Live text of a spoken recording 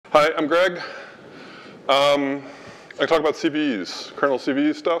Hi, I'm Greg. I talk about CVEs, Kernel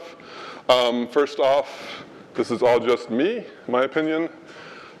CVE stuff. First off, this is all just me, my opinion.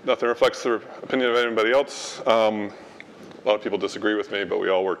 Nothing reflects the opinion of anybody else. A lot of people disagree with me, but we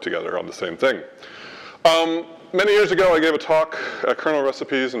all work together on the same thing. Many years ago, I gave a talk at Kernel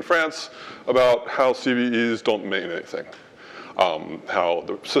Recipes in France about how CVEs don't mean anything. How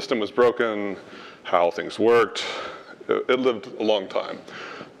the system was broken, how things worked. It lived a long time.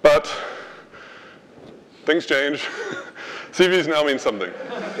 But things change. CVEs now mean something.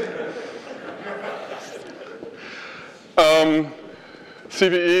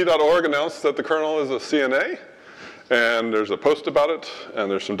 CVE.org announced that the kernel is a CNA, and there's a post about it,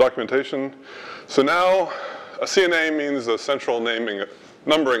 and there's some documentation. So now, a CNA means a central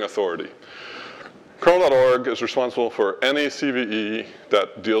numbering authority. Kernel.org is responsible for any CVE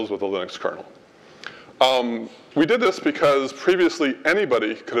that deals with the Linux kernel. We did this because previously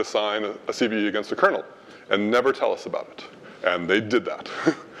anybody could assign a CVE against the kernel and never tell us about it. And they did that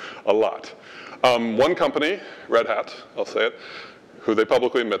a lot. One company, Red Hat, I'll say it, who they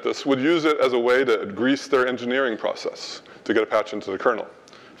publicly admit this, would use it as a way to grease their engineering process to get a patch into the kernel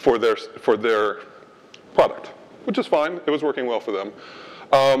for their product, which is fine. It was working well for them.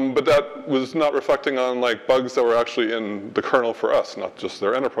 But that was not reflecting on bugs that were actually in the kernel for us, not just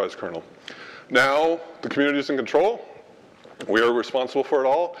their enterprise kernel. Now, the community is in control. We are responsible for it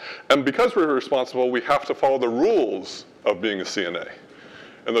all. And because we're responsible, we have to follow the rules of being a CNA.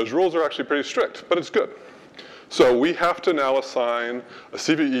 And those rules are actually pretty strict, but it's good. So we have to now assign a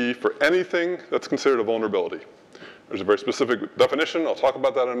CVE for anything that's considered a vulnerability. There's a very specific definition. I'll talk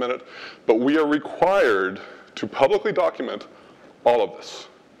about that in a minute. But we are required to publicly document all of this.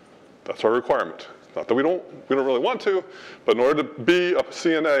 That's our requirement. Not that we don't really want to, but in order to be a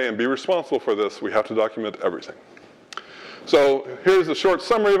CNA and be responsible for this, we have to document everything. So here's a short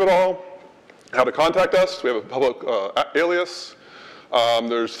summary of it all. How to contact us. We have a public alias.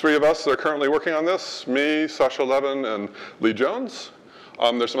 There's 3 of us that are currently working on this, me, Sasha Levin, and Lee Jones.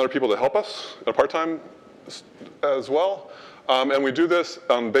 There's some other people that help us at part-time as well. And we do this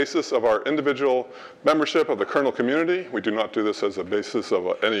on the basis of our individual membership of the kernel community. We do not do this as a basis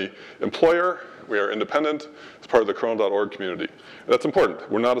of any employer. We are independent as part of the kernel.org community. And that's important.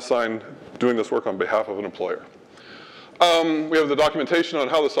 We're not assigned doing this work on behalf of an employer. We have the documentation on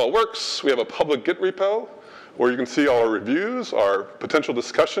how this all works. We have a public Git repo where you can see all our reviews, our potential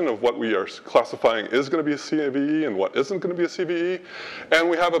discussion of what we are classifying is going to be a CVE and what isn't going to be a CVE. And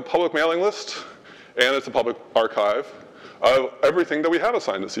we have a public mailing list, and it's a public archive of everything that we have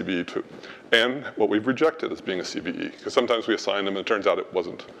assigned a CVE to, and what we've rejected as being a CVE. Because sometimes we assign them, and it turns out it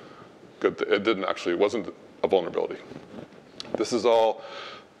wasn't good. It wasn't a vulnerability. These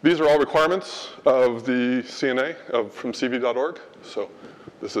are all requirements of the CNA from cv.org. So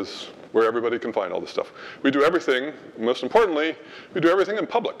this is where everybody can find all this stuff. We do everything, most importantly, we do everything in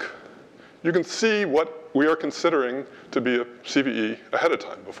public. You can see what we are considering to be a CVE ahead of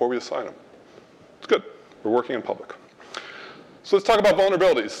time before we assign them. It's good. We're working in public. So let's talk about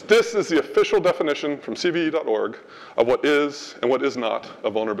vulnerabilities. This is the official definition from cve.org of what is and what is not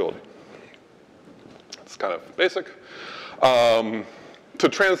a vulnerability. It's kind of basic. To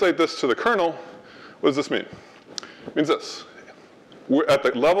translate this to the kernel, what does this mean? It means this. We're at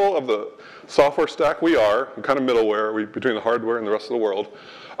the level of the software stack we're kind of middleware, between the hardware and the rest of the world.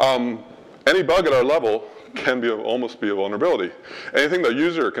 Any bug at our level can almost be a vulnerability. Anything the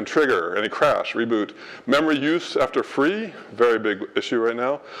user can trigger, any crash, reboot. Memory use after free, very big issue right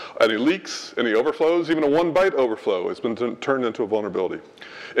now. Any leaks, any overflows, even a 1 byte overflow has been turned into a vulnerability.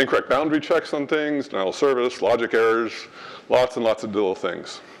 Incorrect boundary checks on things, denial of service, logic errors, lots and lots of little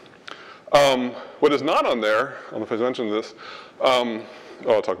things. What is not on there, I don't know if I mentioned this,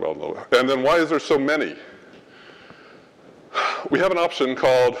 I'll talk about it a little bit. And then why is there so many? We have an option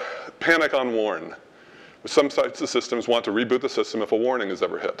called panic on warn. Some types of systems want to reboot the system if a warning is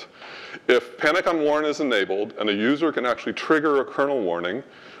ever hit. If panic on warn is enabled and a user can actually trigger a kernel warning,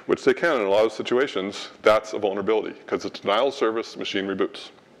 which they can in a lot of situations, that's a vulnerability because it's denial of service, machine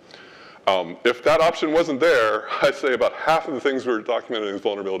reboots. If that option wasn't there, I'd say about half of the things we're documenting as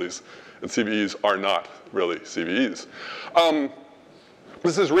vulnerabilities in CVEs are not really CVEs.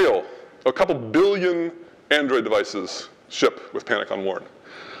 This is real. A couple billion Android devices ship with panic on warn.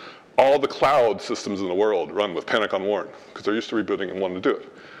 All the cloud systems in the world run with panic on warn because they're used to rebooting and wanting to do it.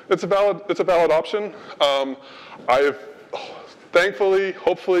 It's a valid option. I've thankfully,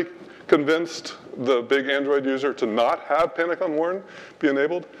 hopefully, convinced the big Android user to not have panic on warn be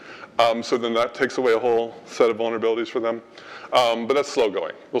enabled. So then that takes away a whole set of vulnerabilities for them. But that's slow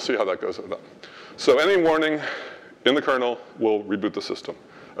going. We'll see how that goes with them. So any warning in the kernel will reboot the system.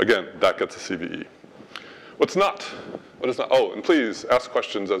 Again, that gets a CVE. What's not? What is not? Oh, and please ask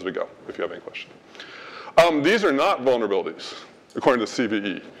questions as we go, if you have any questions. These are not vulnerabilities, according to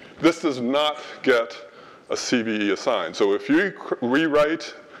CVE. This does not get a CVE assigned. So if you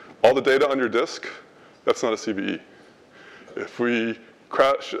rewrite all the data on your disk, that's not a CVE. If we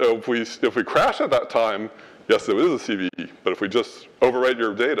crash at that time, yes, it is a CVE. But if we just overwrite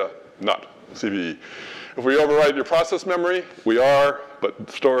your data, not CVE. If we overwrite your process memory, we are,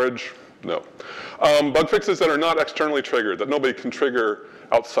 but storage, no. Bug fixes that are not externally triggered, that nobody can trigger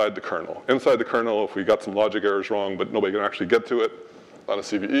outside the kernel. Inside the kernel, if we got some logic errors wrong, but nobody can actually get to it, not a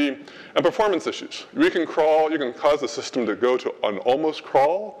CVE. And performance issues. You can crawl, you can cause the system to go to an almost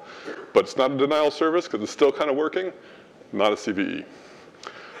crawl, but it's not a denial service because it's still kind of working, not a CVE.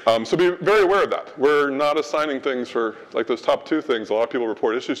 So be very aware of that. We're not assigning things for, like those top two things, a lot of people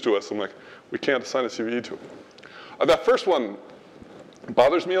report issues to us. I'm like, we can't assign a CVE to them. That first one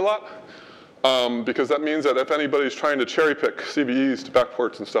bothers me a lot. Because that means that if anybody's trying to cherry pick CVEs to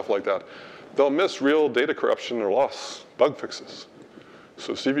backports and stuff like that, they'll miss real data corruption or loss bug fixes.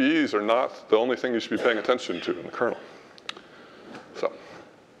 So CVEs are not the only thing you should be paying attention to in the kernel. So,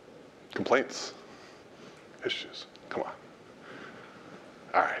 complaints, issues, come on.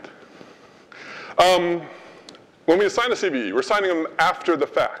 All right. When we assign a CVE, we're assigning them after the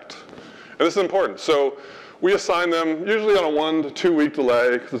fact. And this is important. So we assign them usually on a 1 to 2 week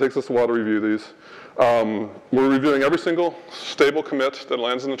delay, because it takes us a while to review these. We're reviewing every single stable commit that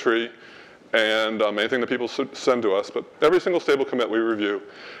lands in the tree, and anything that people send to us. But every single stable commit we review,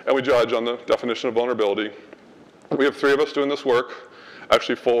 and we judge on the definition of vulnerability. We have 3 of us doing this work,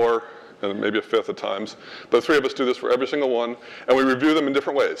 actually 4, and maybe a 5th at times. But 3 of us do this for every single one, and we review them in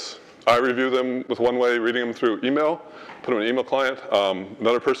different ways. I review them with one way, reading them through email, put them in an email client.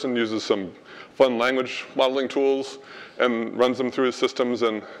 Another person uses some fun language modeling tools and runs them through his systems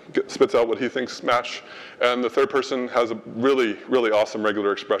and spits out what he thinks match. And the third person has a really, really awesome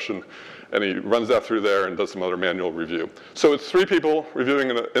regular expression, and he runs that through there and does some other manual review. So it's 3 people reviewing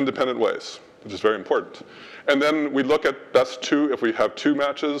in independent ways, which is very important. And then we look at best 2, if we have 2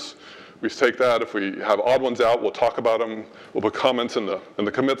 matches, we take that. If we have odd ones out, we'll talk about them. We'll put comments in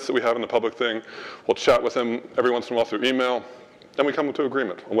the commits that we have in the public thing. We'll chat with them every once in a while through email. And we come to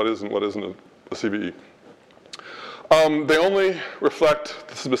agreement on what is and what isn't a CVE. They only reflect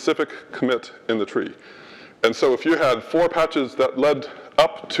the specific commit in the tree. And so if you had 4 patches that led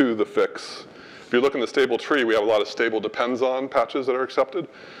up to the fix, if you look in the stable tree, we have a lot of stable depends on patches that are accepted.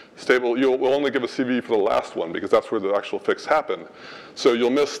 Stable, we'll only give a CVE for the last one because that's where the actual fix happened. So you'll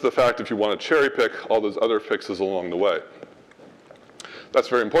miss the fact if you want to cherry pick all those other fixes along the way. That's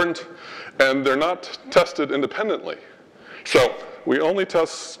very important. And they're not tested independently. So we only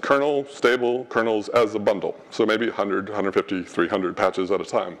test kernel, stable kernels as a bundle. So maybe 100, 150, 300 patches at a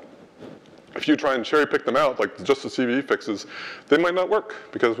time. If you try and cherry pick them out, like just the CVE fixes, they might not work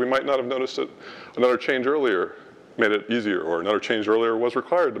because we might not have noticed it. Another change earlier made it easier, or another change earlier was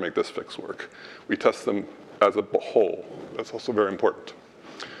required to make this fix work. We test them as a whole. That's also very important.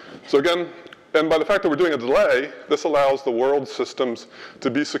 So again, and by the fact that we're doing a delay, this allows the world systems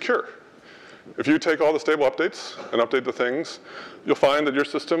to be secure. If you take all the stable updates and update the things, you'll find that your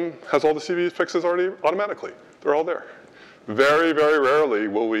system has all the CVE fixes already automatically. They're all there. Very, very rarely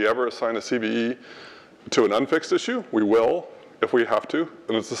will we ever assign a CVE to an unfixed issue. We will if we have to,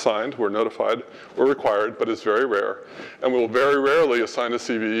 and it's assigned, we're notified, we're required, but it's very rare. And we will very rarely assign a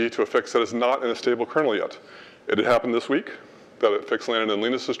CVE to a fix that is not in a stable kernel yet. It had happened this week that a fix landed in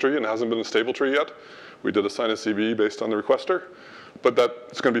Linux tree and hasn't been in a stable tree yet. We did assign a CVE based on the requester, but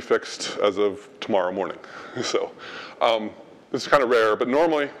that's going to be fixed as of tomorrow morning. So this is kind of rare, but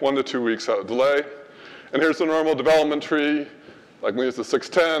normally 1 to 2 weeks out of delay. And here's the normal development tree. Like when it's the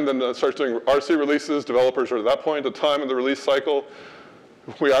 6.10, then it starts doing RC releases. Developers are at that point, at the time of the release cycle.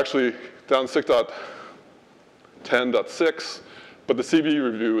 We actually down 6.10.6, but the CVE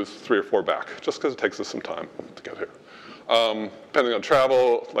review is 3 or 4 back, just because it takes us some time to get here. Depending on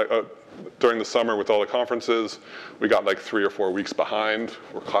travel, like during the summer with all the conferences, we got like 3 or 4 weeks behind.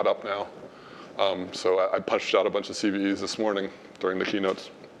 We're caught up now. So I punched out a bunch of CVEs this morning during the keynotes.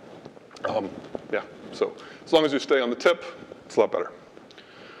 Yeah, so as long as you stay on the tip, it's a lot better.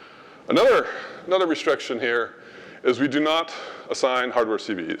 Another restriction here is we do not assign hardware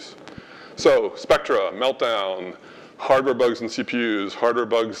CVEs. So Spectra, Meltdown, hardware bugs in CPUs, hardware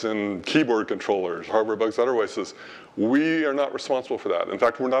bugs in keyboard controllers, hardware bugs other places, we are not responsible for that. In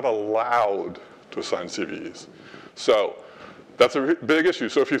fact, we're not allowed to assign CVEs. So that's a big issue.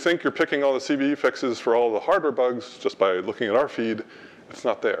 So if you think you're picking all the CVE fixes for all the hardware bugs just by looking at our feed, it's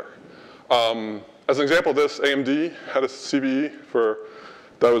not there. As an example of this, AMD had a CVE for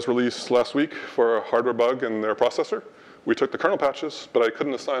that was released last week for a hardware bug in their processor. We took the kernel patches, but I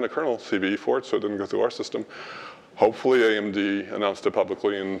couldn't assign a kernel CVE for it, so it didn't go through our system. Hopefully AMD announced it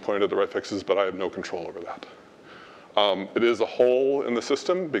publicly and pointed at the right fixes, but I have no control over that. It is a hole in the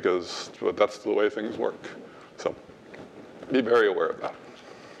system because that's the way things work. So be very aware of that.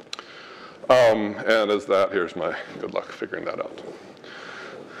 And as that, here's my good luck figuring that out.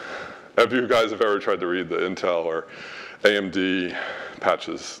 If you guys have ever tried to read the Intel or AMD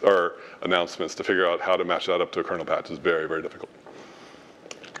patches or announcements to figure out how to match that up to a kernel patch, is very, very difficult.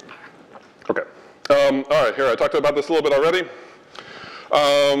 Okay. All right, here I talked about this a little bit already.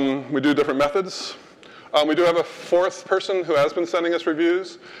 We do different methods. We do have a fourth person who has been sending us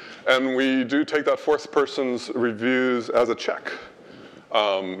reviews, and we do take that fourth person's reviews as a check.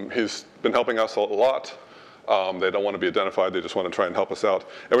 He's been helping us a lot. They don't want to be identified, they just want to try and help us out.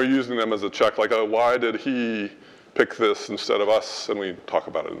 And we're using them as a check, like, oh, why did he pick this instead of us? And we talk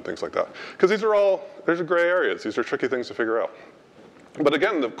about it and things like that. Because these are all, there's gray areas. These are tricky things to figure out. But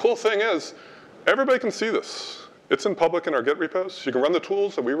again, the cool thing is, everybody can see this. It's in public in our Git repos. You can run the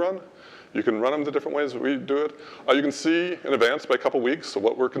tools that we run. You can run them the different ways that we do it. You can see in advance by a couple weeks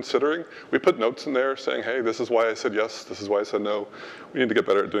what we're considering. We put notes in there saying, hey, this is why I said yes, this is why I said no. We need to get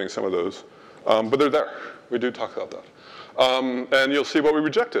better at doing some of those. But they're there. We do talk about that. And you'll see what we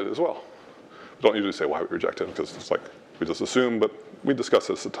rejected as well. We don't usually say why we rejected, because it's like we just assume, but we discuss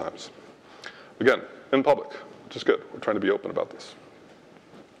this at times. Again, in public, which is good. We're trying to be open about this.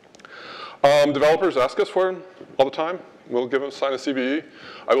 Developers ask us for them all the time. We'll give them a sign a CVE.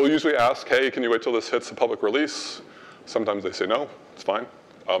 I will usually ask, hey, can you wait till this hits a public release? Sometimes they say no, it's fine.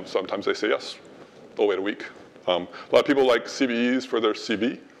 Sometimes they say yes, they'll wait a week. A lot of people like CVEs for their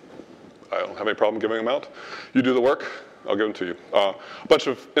CV. I don't have any problem giving them out. You do the work, I'll give them to you. A bunch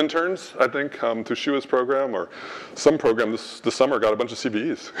of interns, I think, through Shua's program or some program this summer got a bunch of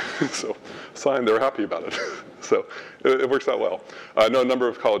CVEs. So signed, they were happy about it. So it works out well. I know a number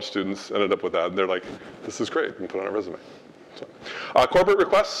of college students ended up with that, and they're like, this is great, we can put it on a resume. So, corporate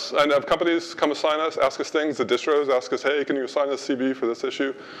requests, and have companies come assign us, ask us things. The distros ask us, hey, can you assign us CVE for this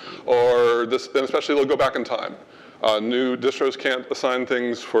issue? Or this, and especially they'll go back in time. New distros can't assign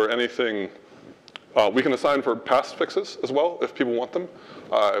things for anything. We can assign for past fixes as well if people want them.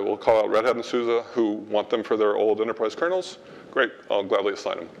 I will call out Red Hat and SUSE who want them for their old enterprise kernels. Great, I'll gladly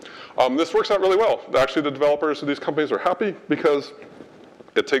assign them. This works out really well. Actually, the developers of these companies are happy because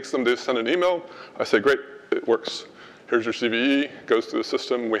it takes them to send an email. I say, great, it works. Here's your CVE, goes through the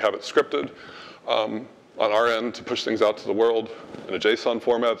system. We have it scripted on our end to push things out to the world in a JSON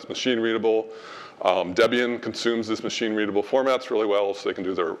format. It's machine readable. Debian consumes this machine readable formats really well, so they can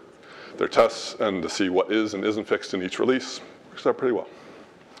do their tests and to see what is and isn't fixed in each release. Works out pretty well.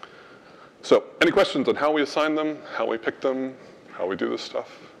 So any questions on how we assign them, how we pick them, how we do this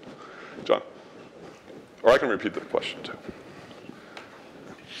stuff? John? Or I can repeat the question too.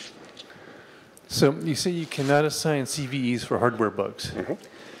 So you say you cannot assign CVEs for hardware bugs. Mm-hmm.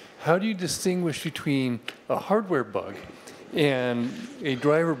 How do you distinguish between a hardware bug and a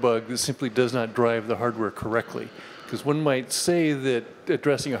driver bug that simply does not drive the hardware correctly? Because one might say that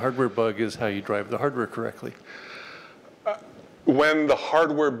addressing a hardware bug is how you drive the hardware correctly. When the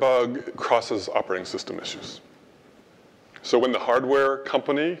hardware bug crosses operating system issues. So when the hardware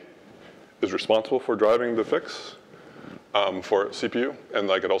company is responsible for driving the fix for CPU, and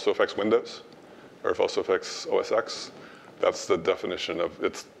like it also affects Windows, or if it also affects OS X, that's the definition of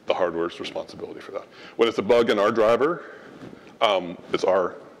it's the hardware's responsibility for that. When it's a bug in our driver, it's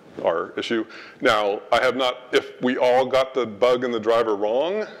our issue. Now, I have not, if we all got the bug in the driver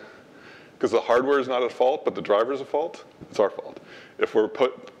wrong, because the hardware is not at fault, but the driver's at fault, it's our fault. If we're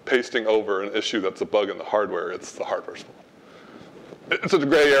pasting over an issue that's a bug in the hardware, it's the hardware's fault. It's a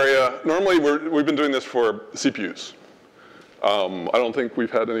gray area. Normally, we've been doing this for CPUs. I don't think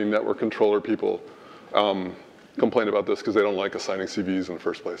we've had any network controller people complain about this because they don't like assigning CVEs in the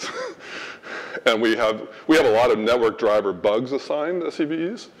first place. And we have a lot of network driver bugs assigned as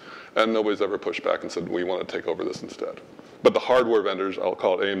CVEs, and nobody's ever pushed back and said, we want to take over this instead. But the hardware vendors, I'll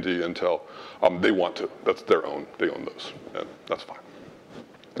call it AMD, Intel, they want to. That's their own. They own those, and that's fine.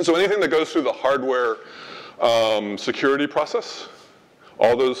 So anything that goes through the hardware security process,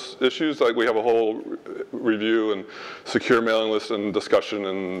 all those issues, like we have a whole review and secure mailing list and discussion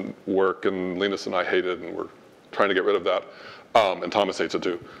and work, and Linus and I hate it, and we're trying to get rid of that. And Thomas hates it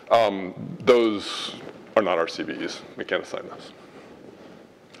too. Those are not our CVEs. We can't assign those.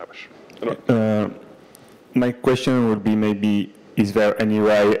 I wish. My question would be maybe is there any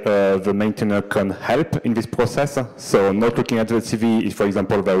way the maintainer can help in this process? So not looking at the CVE, if, for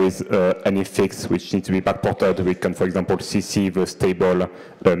example, there is any fix which needs to be backported, we can, for example, CC the stable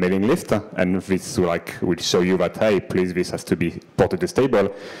mailing list, and this will show you that, hey, please, this has to be ported to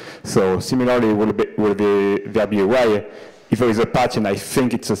stable. So similarly, will there be a way, if there is a patch and I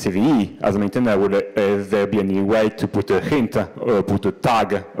think it's a CVE, as a maintainer, will there be any way to put a hint, or put a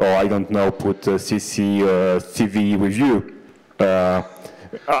tag, or I don't know, put a CC CVE review? No,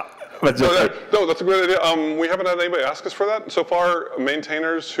 that's a great idea. We haven't had anybody ask us for that. So far,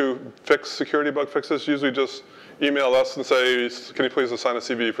 maintainers who fix security bug fixes usually just email us and say, can you please assign a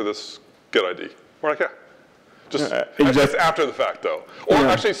CVE for this Git ID? We're like, yeah. Just after the fact, though. Or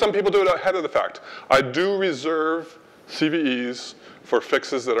actually, some people do it ahead of the fact. I do reserve CVEs for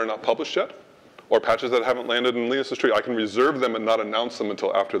fixes that are not published yet, or patches that haven't landed in Linus's tree. I can reserve them and not announce them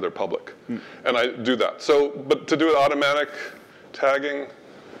until after they're public. And I do that. So, but to do it automatic tagging,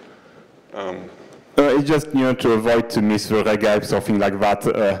 it's just to avoid to miss the rega or something like that.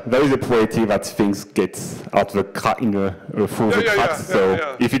 There is a probability that things get out the crack through the cracks.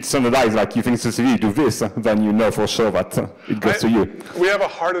 So if it's standardized, like you think it's a CV, do this, then you know for sure that it goes to you. We have a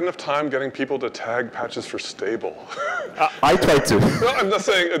hard enough time getting people to tag patches for stable. I try to. No, I'm just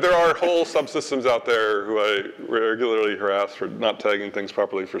saying there are whole subsystems out there who I regularly harass for not tagging things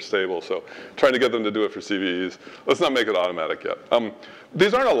properly for stable. So trying to get them to do it for CVEs. Let's not make it automatic yet.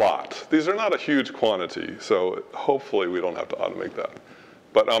 These aren't a lot. These are not a huge quantity, so hopefully we don't have to automate that.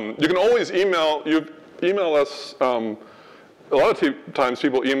 But you can always email us. A lot of times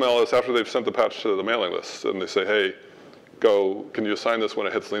people email us after they've sent the patch to the mailing list, and they say, hey, can you assign this when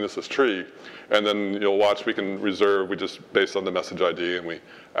it hits Linus's tree? And then you'll watch, we can reserve, we just, based on the message ID, and we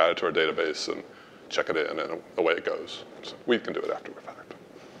add it to our database and check it in, and away it goes. So we can do it after the fact.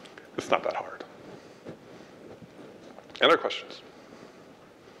 It's not that hard. Any other questions?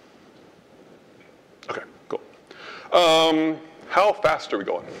 Okay, cool. How fast are we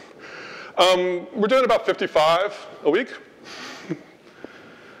going? We're doing about 55 a week.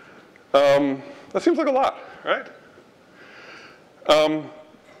 That seems like a lot, right?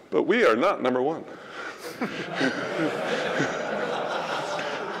 But we are not number one.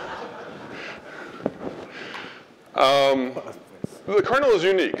 The kernel is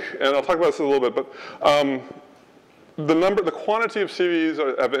unique, and I'll talk about this in a little bit, but the quantity of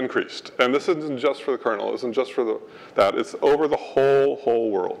CVEs have increased, and this isn't just for the kernel, isn't just for that, it's over the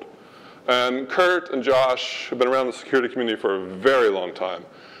whole world. And Kurt and Josh have been around the security community for a very long time.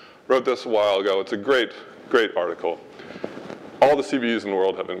 Wrote this a while ago. It's a great article. All the CVEs in the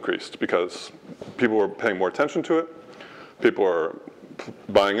world have increased because people are paying more attention to it. People are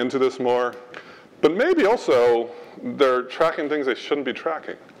buying into this more. But maybe also they're tracking things they shouldn't be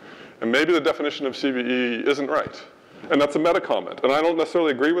tracking. And maybe the definition of CVE isn't right. And that's a meta comment. And I don't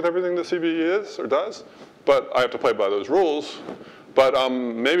necessarily agree with everything the CVE is or does, but I have to play by those rules. But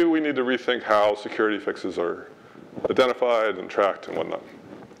maybe we need to rethink how security fixes are identified and tracked and whatnot.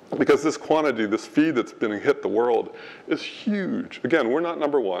 Because this quantity, this feed that's been hit the world is huge. Again, we're not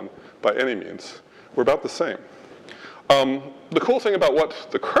number one by any means. We're about the same. The cool thing about what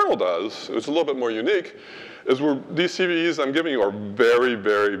the kernel does, it's a little bit more unique, is these CVEs I'm giving you are very,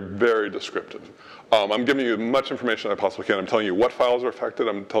 very, very descriptive. I'm giving you as much information as I possibly can. I'm telling you what files are affected.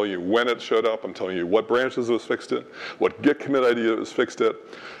 I'm telling you when it showed up. I'm telling you what branches was fixed it, what Git commit ID was fixed it.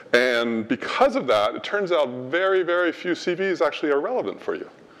 And because of that, it turns out very, very few CVEs actually are relevant for you.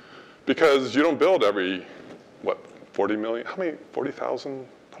 Because you don't build every, 40 million? How many, 40,000?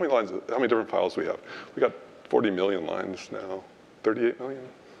 How many lines, how many different files do we have? We got 40 million lines now, 38 million?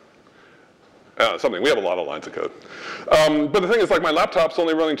 Something, we have a lot of lines of code. But the thing is, like my laptop's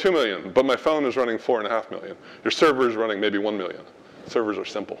only running 2 million, but my phone is running 4.5 million. Your server is running maybe 1 million. Servers are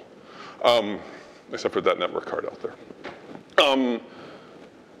simple, except for that network card out there. A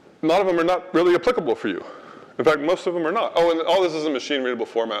lot of them are not really applicable for you. In fact, most of them are not. Oh, and all this is in machine-readable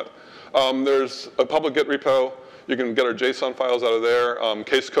format. There's a public Git repo. You can get our JSON files out of there.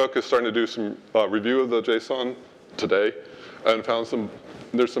 Case Cook is starting to do some review of the JSON today and found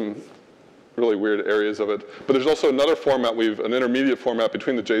there's some really weird areas of it. But there's also another format, an intermediate format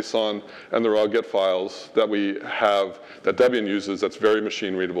between the JSON and the raw Git files that we have, that Debian uses, that's very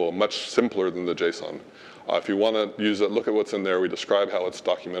machine-readable, much simpler than the JSON. If you want to use it, look at what's in there. We describe how it's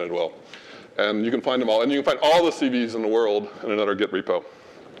documented well. And you can find them all. And you can find all the CVEs in the world in another Git repo.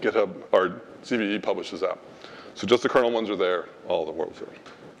 GitHub, or CVE publishes that. So just the kernel ones are there, all the world's there.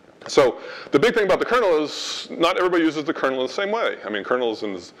 So the big thing about the kernel is not everybody uses the kernel in the same way. I mean, kernel's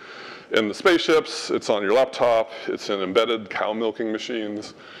in the spaceships, it's on your laptop, it's in embedded cow milking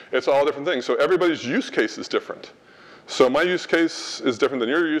machines. It's all different things. So everybody's use case is different. So my use case is different than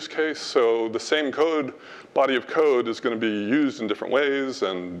your use case, so the same body of code is going to be used in different ways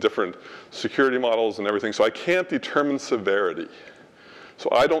and different security models and everything, so I can't determine severity. So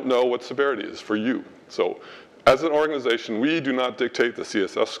I don't know what severity is for you. So as an organization, we do not dictate the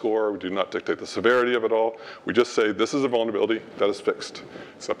CSS score, we do not dictate the severity of it all. We just say this is a vulnerability that is fixed.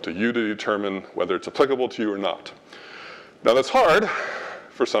 It's up to you to determine whether it's applicable to you or not. Now that's hard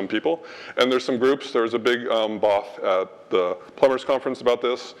for some people, and there's some groups. There was a big BOF at the Plumbers Conference about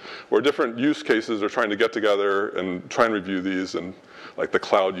this, where different use cases are trying to get together and try and review these, and like the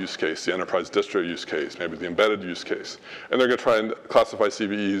cloud use case, the enterprise distro use case, maybe the embedded use case, and they're going to try and classify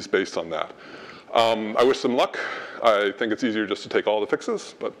CVEs based on that. I wish them luck. I think it's easier just to take all the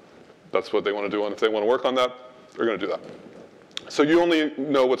fixes, but that's what they want to do, and if they want to work on that, they're going to do that. So you only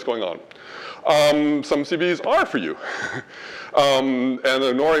know what's going on. Some CVEs are for you, and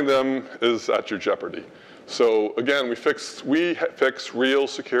ignoring them is at your jeopardy. So again, we fix real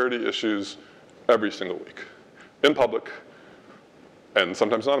security issues every single week, in public, and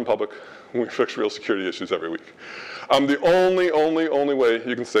sometimes not in public. We fix real security issues every week. The only way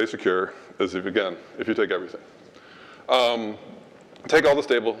you can stay secure is if you take everything. Take all the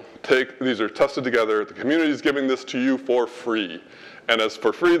stable, these are tested together, the community is giving this to you for free. And as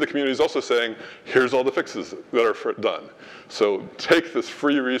for free, the community is also saying, here's all the fixes that are done. So take this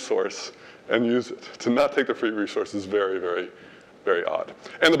free resource and use it. To not take the free resource is very, very, very odd.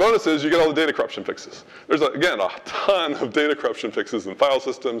 And the bonus is you get all the data corruption fixes. There's, again, a ton of data corruption fixes in file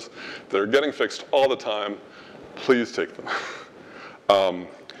systems that are getting fixed all the time. Please take them.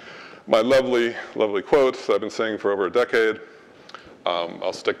 My lovely, lovely quote that I've been saying for over a decade,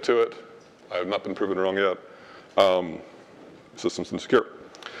 I'll stick to it. I have not been proven wrong yet. Systems insecure.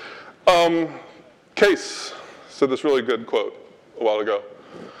 Case said this really good quote a while ago.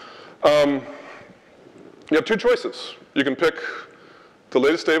 You have two choices. You can pick the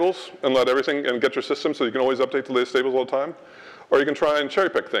latest tables and let everything and get your system so you can always update the latest tables all the time. Or you can try and cherry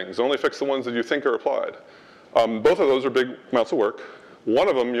pick things, only fix the ones that you think are applied. Both of those are big amounts of work. One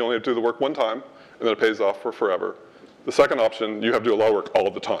of them, you only have to do the work one time, and then it pays off for forever. The second option, you have to do a lot of work all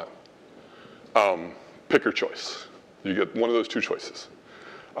of the time. Pick your choice. You get one of those two choices.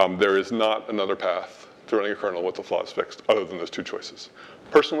 There is not another path to running a kernel with the flaws fixed other than those two choices.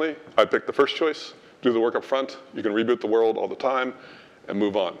 Personally, I'd pick the first choice, do the work up front. You can reboot the world all the time and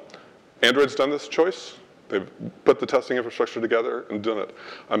move on. Android's done this choice. They've put the testing infrastructure together and done it.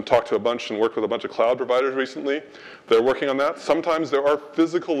 I've talked to a bunch and worked with a bunch of cloud providers recently. They're working on that. Sometimes there are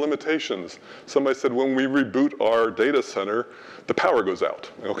physical limitations. Somebody said when we reboot our data center, the power goes out.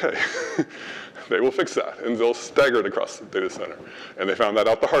 Okay, they will fix that and they'll stagger it across the data center. And they found that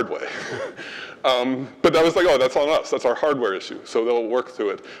out the hard way. But that was like, oh, that's on us. That's our hardware issue. So they'll work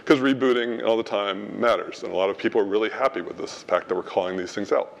through it because rebooting all the time matters. And a lot of people are really happy with this fact that we're calling these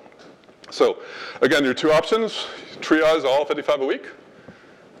things out. So again, your two options, triage all 55 a week.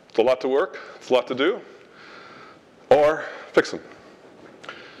 It's a lot to work, it's a lot to do. Or fix them.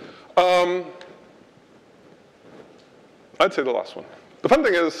 I'd say the last one. The fun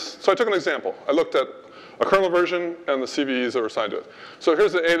thing is, so I took an example. I looked at a kernel version and the CVEs that were assigned to it. So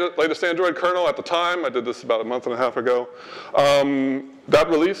here's the latest Android kernel at the time. I did this about a month and a half ago. That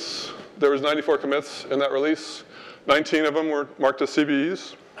release, there was 94 commits in that release. 19 of them were marked as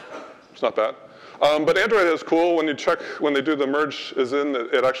CVEs. It's not bad. But Android is cool. When you check, when they do the merge is in,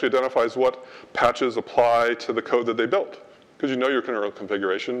 it actually identifies what patches apply to the code that they built. Because you know your kernel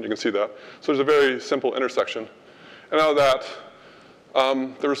configuration, you can see that. So there's a very simple intersection. And out of that,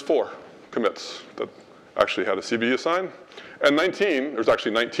 there was 4 commits that actually had a CVE assigned. And 19, there's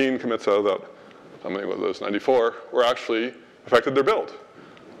actually 19 commits out of that. How many were those? 94 were actually affected their build.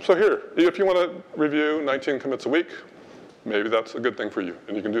 So here, if you want to review 19 commits a week, maybe that's a good thing for you,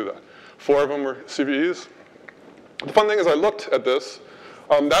 and you can do that. 4 of them were CVEs. The fun thing is I looked at this.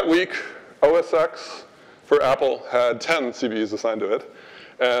 That week, OS X for Apple had 10 CVEs assigned to it,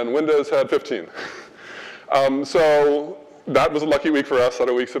 and Windows had 15. So that was a lucky week for us.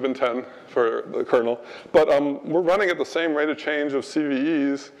 Other weeks have been 10 for the kernel. But we're running at the same rate of change of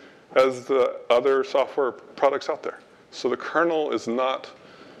CVEs as the other software products out there. So the kernel is not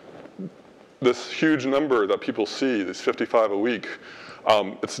this huge number that people see, this 55 a week.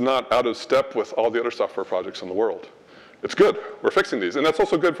 It's not out of step with all the other software projects in the world. It's good. We're fixing these. And that's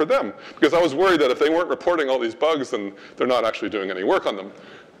also good for them, because I was worried that if they weren't reporting all these bugs, then they're not actually doing any work on them.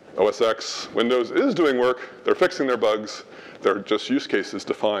 OS X, Windows is doing work. They're fixing their bugs. They're just use cases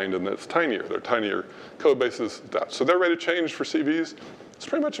defined, and it's tinier. They're tinier code bases. So their rate of change for CVs is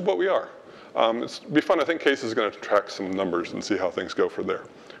pretty much what we are. It'll be fun. I think Case is going to track some numbers and see how things go for there,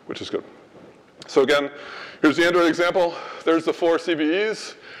 which is good. So again, here's the Android example. There's the 4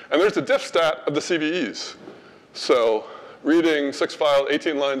 CVEs, and there's the diff stat of the CVEs. So reading 6 files,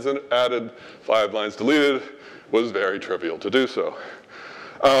 18 lines added, 5 lines deleted was very trivial to do so.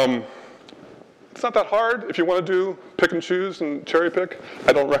 It's not that hard if you want to do pick and choose and cherry pick.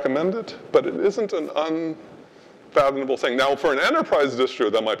 I don't recommend it, but it isn't an unfathomable thing. Now, for an enterprise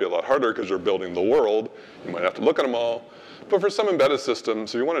distro, that might be a lot harder because you're building the world. You might have to look at them all. But for some embedded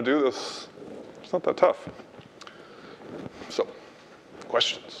systems, if you want to do this, it's not that tough. So,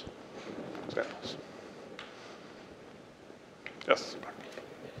 questions, examples? Yes?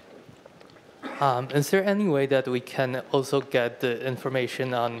 Is there any way that we can also get the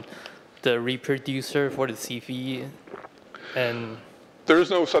information on the reproducer for the CVE? And there's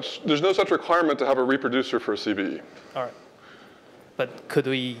no such requirement to have a reproducer for a CVE. all right, but could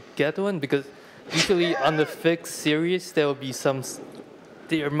we get one? Because usually on the fixed series,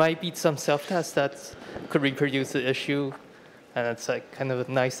 there might be some self-tests that could reproduce the issue, and it's like kind of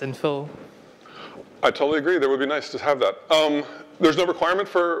a nice info. I totally agree. That would be nice to have that. There's no requirement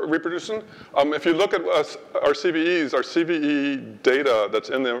for reproducing. If you look at our CVEs, our CVE data that's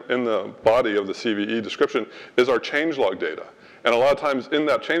in the body of the CVE description is our changelog data. And a lot of times in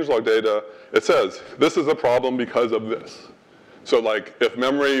that changelog data, it says, this is a problem because of this. So like, if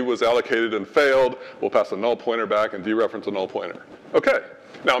memory was allocated and failed, we'll pass a null pointer back and dereference a null pointer. Okay.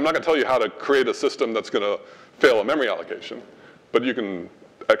 Now, I'm not going to tell you how to create a system that's going to fail a memory allocation, but you can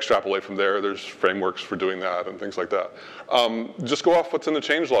extrapolate from there. There's frameworks for doing that and things like that. Just go off what's in the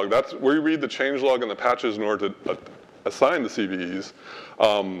changelog. That's where you read the changelog and the patches in order to assign the CVEs.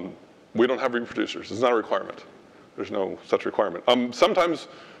 We don't have reproducers. It's not a requirement. There's no such requirement. Sometimes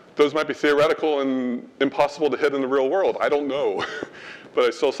those might be theoretical and impossible to hit in the real world. I don't know, but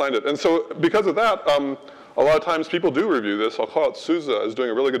I still signed it. And so because of that, a lot of times people do review this. I'll call it Sousa is doing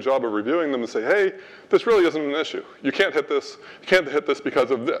a really good job of reviewing them and say, hey, this really isn't an issue. You can't hit this. You can't hit this because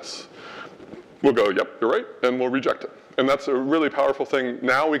of this. We'll go, yep, you're right, and we'll reject it. And that's a really powerful thing.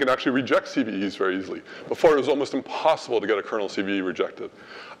 Now we can actually reject CVEs very easily. Before it was almost impossible to get a kernel CVE rejected.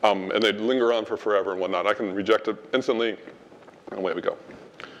 And they'd linger on for forever and whatnot. I can reject it instantly, and away we go.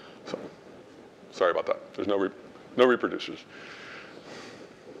 So, sorry about that. There's no reproducers.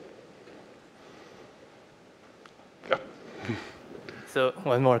 Yeah. So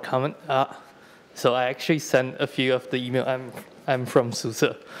one more comment. So I actually sent a few of the email. I'm from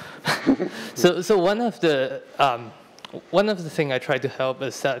Sousa. so one of the thing I try to help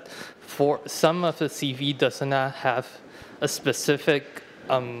is that for some of the CV does not have a specific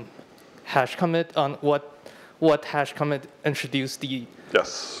hash commit on what hash commit introduced the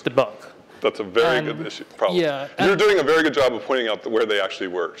bug. That's a very good issue, problem. Yeah, you're doing a very good job of pointing out where they actually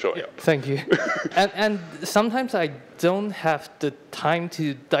were showing up. Thank you. and sometimes I don't have the time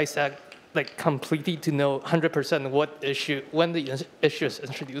to dissect like completely to know 100% what issue, when the issue is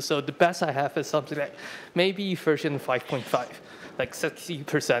introduced. So the best I have is something like maybe version 5.5, like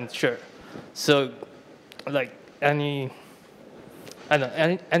 60% sure. So like any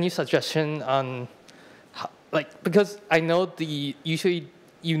suggestion on how, like, because I know usually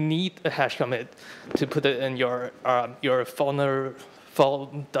you need a hash commit to put it in your fall.git.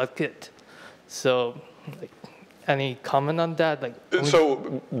 So like, any comment on that? Like,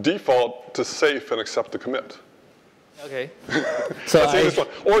 so default to safe and accept the commit. Okay. So that's the easiest one.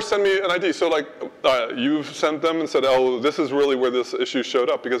 Or send me an ID. So like you've sent them and said, oh, this is really where this issue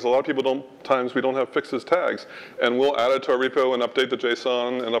showed up, because a lot of people we don't have fixes tags, and we'll add it to our repo and update the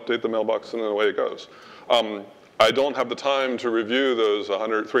JSON and update the mailbox, and then away it goes. I don't have the time to review those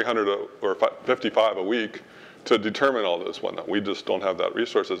 100, 300, or 55 a week to determine all this whatnot. We just don't have that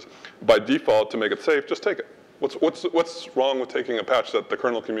resources. By default, to make it safe, just take it. What's wrong with taking a patch that the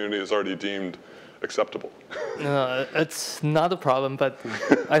kernel community has already deemed acceptable? No, it's not a problem, but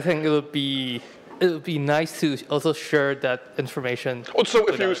I think it would be nice to also share that information. Well, so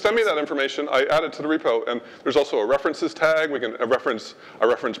if you send me that information, I add it to the repo, and there's also a references tag. We can reference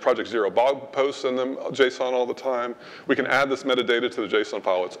Project Zero blog posts in them, JSON all the time. We can add this metadata to the JSON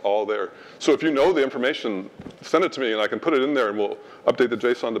file. It's all there. So if you know the information, send it to me, and I can put it in there, and we'll update the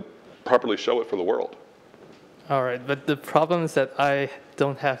JSON to properly show it for the world. All right, but the problem is that I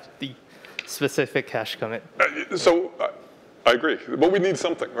don't have the specific hash commit. So I agree, but we need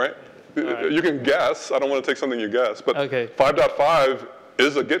something, right? Right. You can guess. I don't want to take something you guess, but 5.5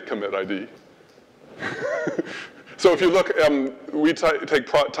 is a git commit ID. So if you look, we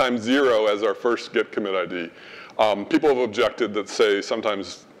take time 0 as our first git commit ID. People have objected that say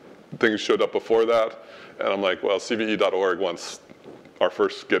sometimes things showed up before that, and I'm like, well, CVE.org wants our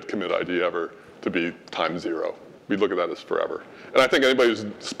first git commit ID ever to be time 0. we look at that as forever. And I think anybody who's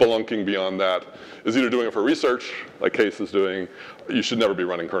spelunking beyond that is either doing it for research, like Case is doing. You should never be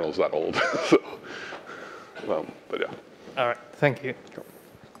running kernels that old. So, but yeah. All right, thank you.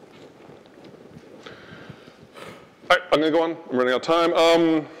 All right, I'm going to go on. I'm running out of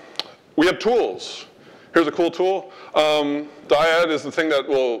time. We have tools. Here's a cool tool. Dyad is the thing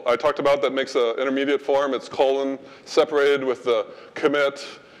that I talked about that makes an intermediate form. It's colon separated with the commit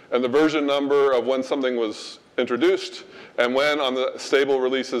and the version number of when something was introduced and when on the stable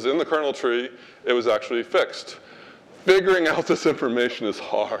releases in the kernel tree it was actually fixed. Figuring out this information is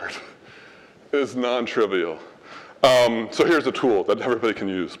hard. It is non-trivial. So here's a tool that everybody can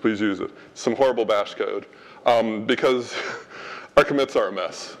use. Please use it. Some horrible bash code because our commits are a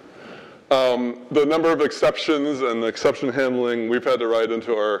mess. The number of exceptions and the exception handling we've had to write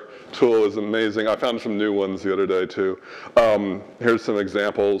into our tool is amazing. I found some new ones the other day too. Here's some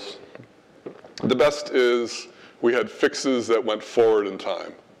examples. The best is we had fixes that went forward in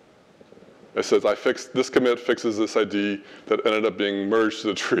time. It says, this commit fixes this ID that ended up being merged to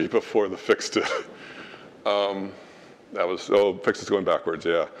the tree before the fix did. That was, fixes going backwards,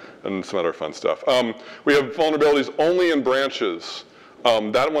 yeah, and some other fun stuff. We have vulnerabilities only in branches.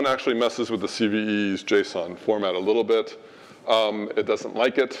 That one actually messes with the CVE's JSON format a little bit. It doesn't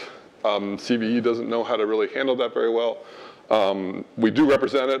like it. CVE doesn't know how to really handle that very well. We do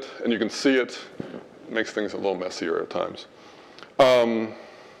represent it, and you can see it. It makes things a little messier at times.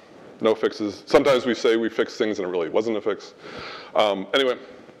 No fixes. Sometimes we say we fix things and it really wasn't a fix. Anyway,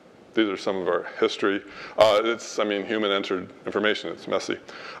 these are some of our history. Human entered information. It's messy.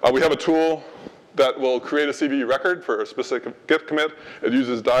 We have a tool that will create a CVE record for a specific Git commit. It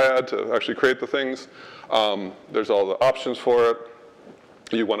uses Dyad to actually create the things. There's all the options for it.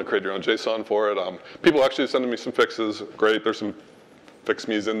 You want to create your own JSON for it. People actually sending me some fixes. Great, there's some fix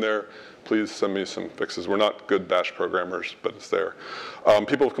me's in there. Please send me some fixes. We're not good bash programmers, but it's there.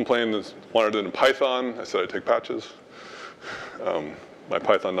 People have complained and wanted it in Python. I said I'd take patches. My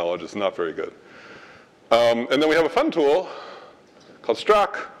Python knowledge is not very good. And then we have a fun tool called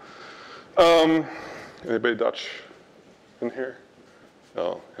Struck. Anybody Dutch in here?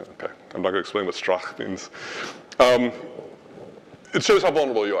 No, okay. I'm not going to explain what Struck means. It shows how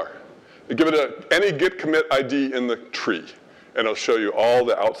vulnerable you are. You give it any git commit ID in the tree, and it'll show you all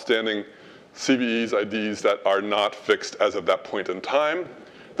the outstanding CVEs IDs that are not fixed as of that point in time.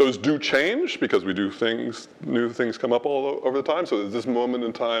 Those do change because we do things, new things come up all over the time. So there's this moment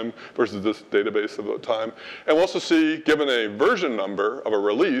in time versus this database of the time. And we'll also see, given a version number of a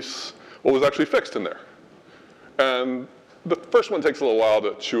release, what was actually fixed in there. And the first one takes a little while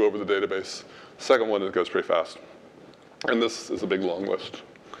to chew over the database. The second one, it goes pretty fast. And this is a big long list.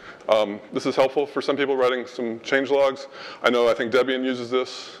 This is helpful for some people writing some change logs. I think Debian uses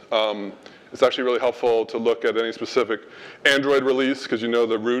this. It's actually really helpful to look at any specific Android release because you know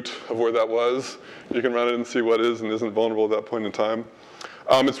the root of where that was. You can run it and see what is and isn't vulnerable at that point in time.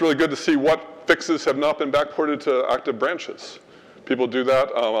 It's really good to see what fixes have not been backported to active branches. People do that.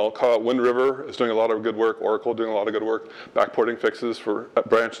 I'll call out Wind River is doing a lot of good work. Oracle doing a lot of good work, backporting fixes for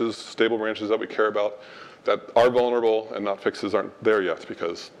branches, stable branches that we care about that are vulnerable and not fixes aren't there yet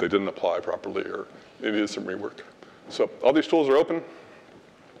because they didn't apply properly or it needed some rework. So all these tools are open,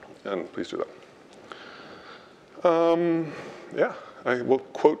 and please do that. Yeah, I will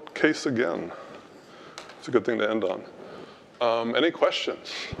quote Case again. It's a good thing to end on. Any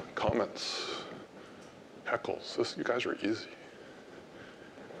questions, comments, heckles? You guys are easy.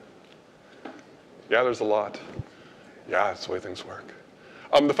 Yeah, there's a lot. Yeah, that's the way things work.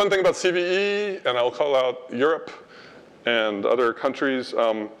 The fun thing about CVE, and I'll call out Europe and other countries,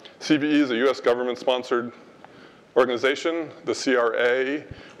 CVE is a US government-sponsored organization. The CRA,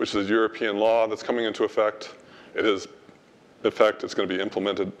 which is European law that's coming into effect, it is effect, it's going to be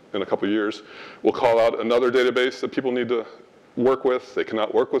implemented in a couple of years. We'll call out another database that people need to work with. They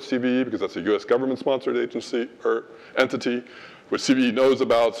cannot work with CVE because that's a US government-sponsored agency or entity, which CVE knows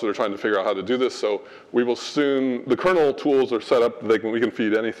about, so they're trying to figure out how to do this. So we will soon, the kernel tools are set up, we can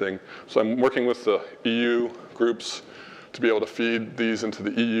feed anything. So I'm working with the EU groups to be able to feed these into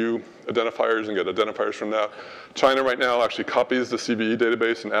the EU identifiers and get identifiers from that. China right now actually copies the CVE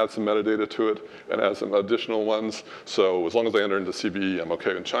database and adds some metadata to it and adds some additional ones. So as long as I enter into CVE, I'm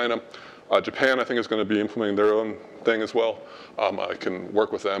okay in China. Japan, I think, is going to be implementing their own thing as well. I can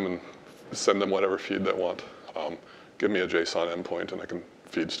work with them and send them whatever feed they want. Give me a JSON endpoint and I can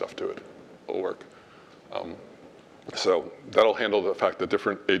feed stuff to it. It'll work. So that'll handle the fact that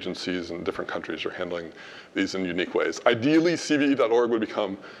different agencies and different countries are handling these in unique ways. Ideally, CVE.org would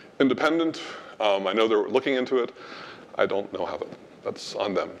become independent. I know they're looking into it. I don't know how that's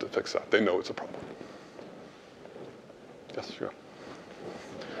on them to fix that. They know it's a problem. Yes, sure.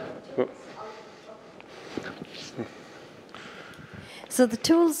 So the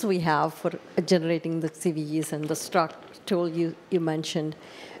tools we have for generating the CVEs and the struct tool you mentioned,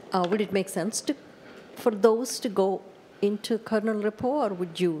 would it make sense for those to go into kernel repo, or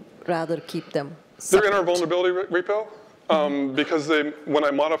would you rather keep them separate? They're in our vulnerability repo. Because when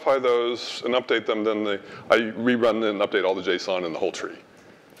I modify those and update them, then I rerun and update all the JSON in the whole tree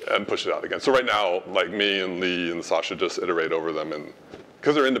and push it out again. So right now, like me and Lee and Sasha just iterate over them, and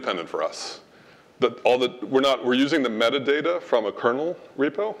because they're independent for us. We're using the metadata from a kernel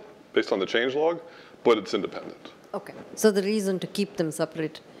repo based on the changelog, but it's independent. Okay. So the reason to keep them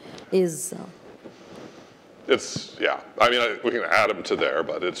separate is. Yeah. I mean, we can add them to there,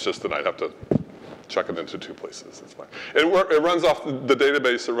 but it's just that I'd have to chuck it into 2 places. It's fine. It runs off the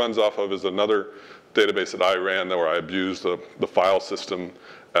database. It runs off of is another database that I ran where I abused the file system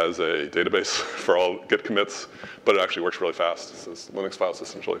as a database for all Git commits, but it actually works really fast. This Linux file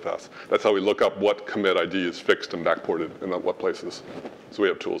system's really fast. That's how we look up what commit ID is fixed and backported and at what places. So we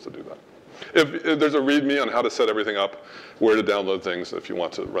have tools to do that. If there's a README on how to set everything up, where to download things if you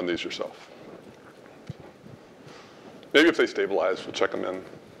want to run these yourself. Maybe if they stabilize, we'll check them in.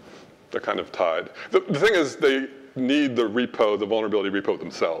 They're kind of tied. The thing is, they need the repo, the vulnerability repo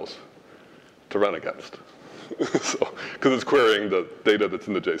themselves to run against. Because it's querying the data that's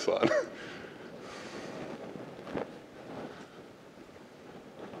in the JSON.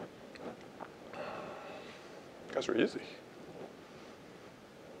 Guys are easy.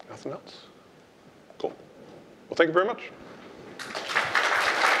 Nothing else? Cool. Well, thank you very much.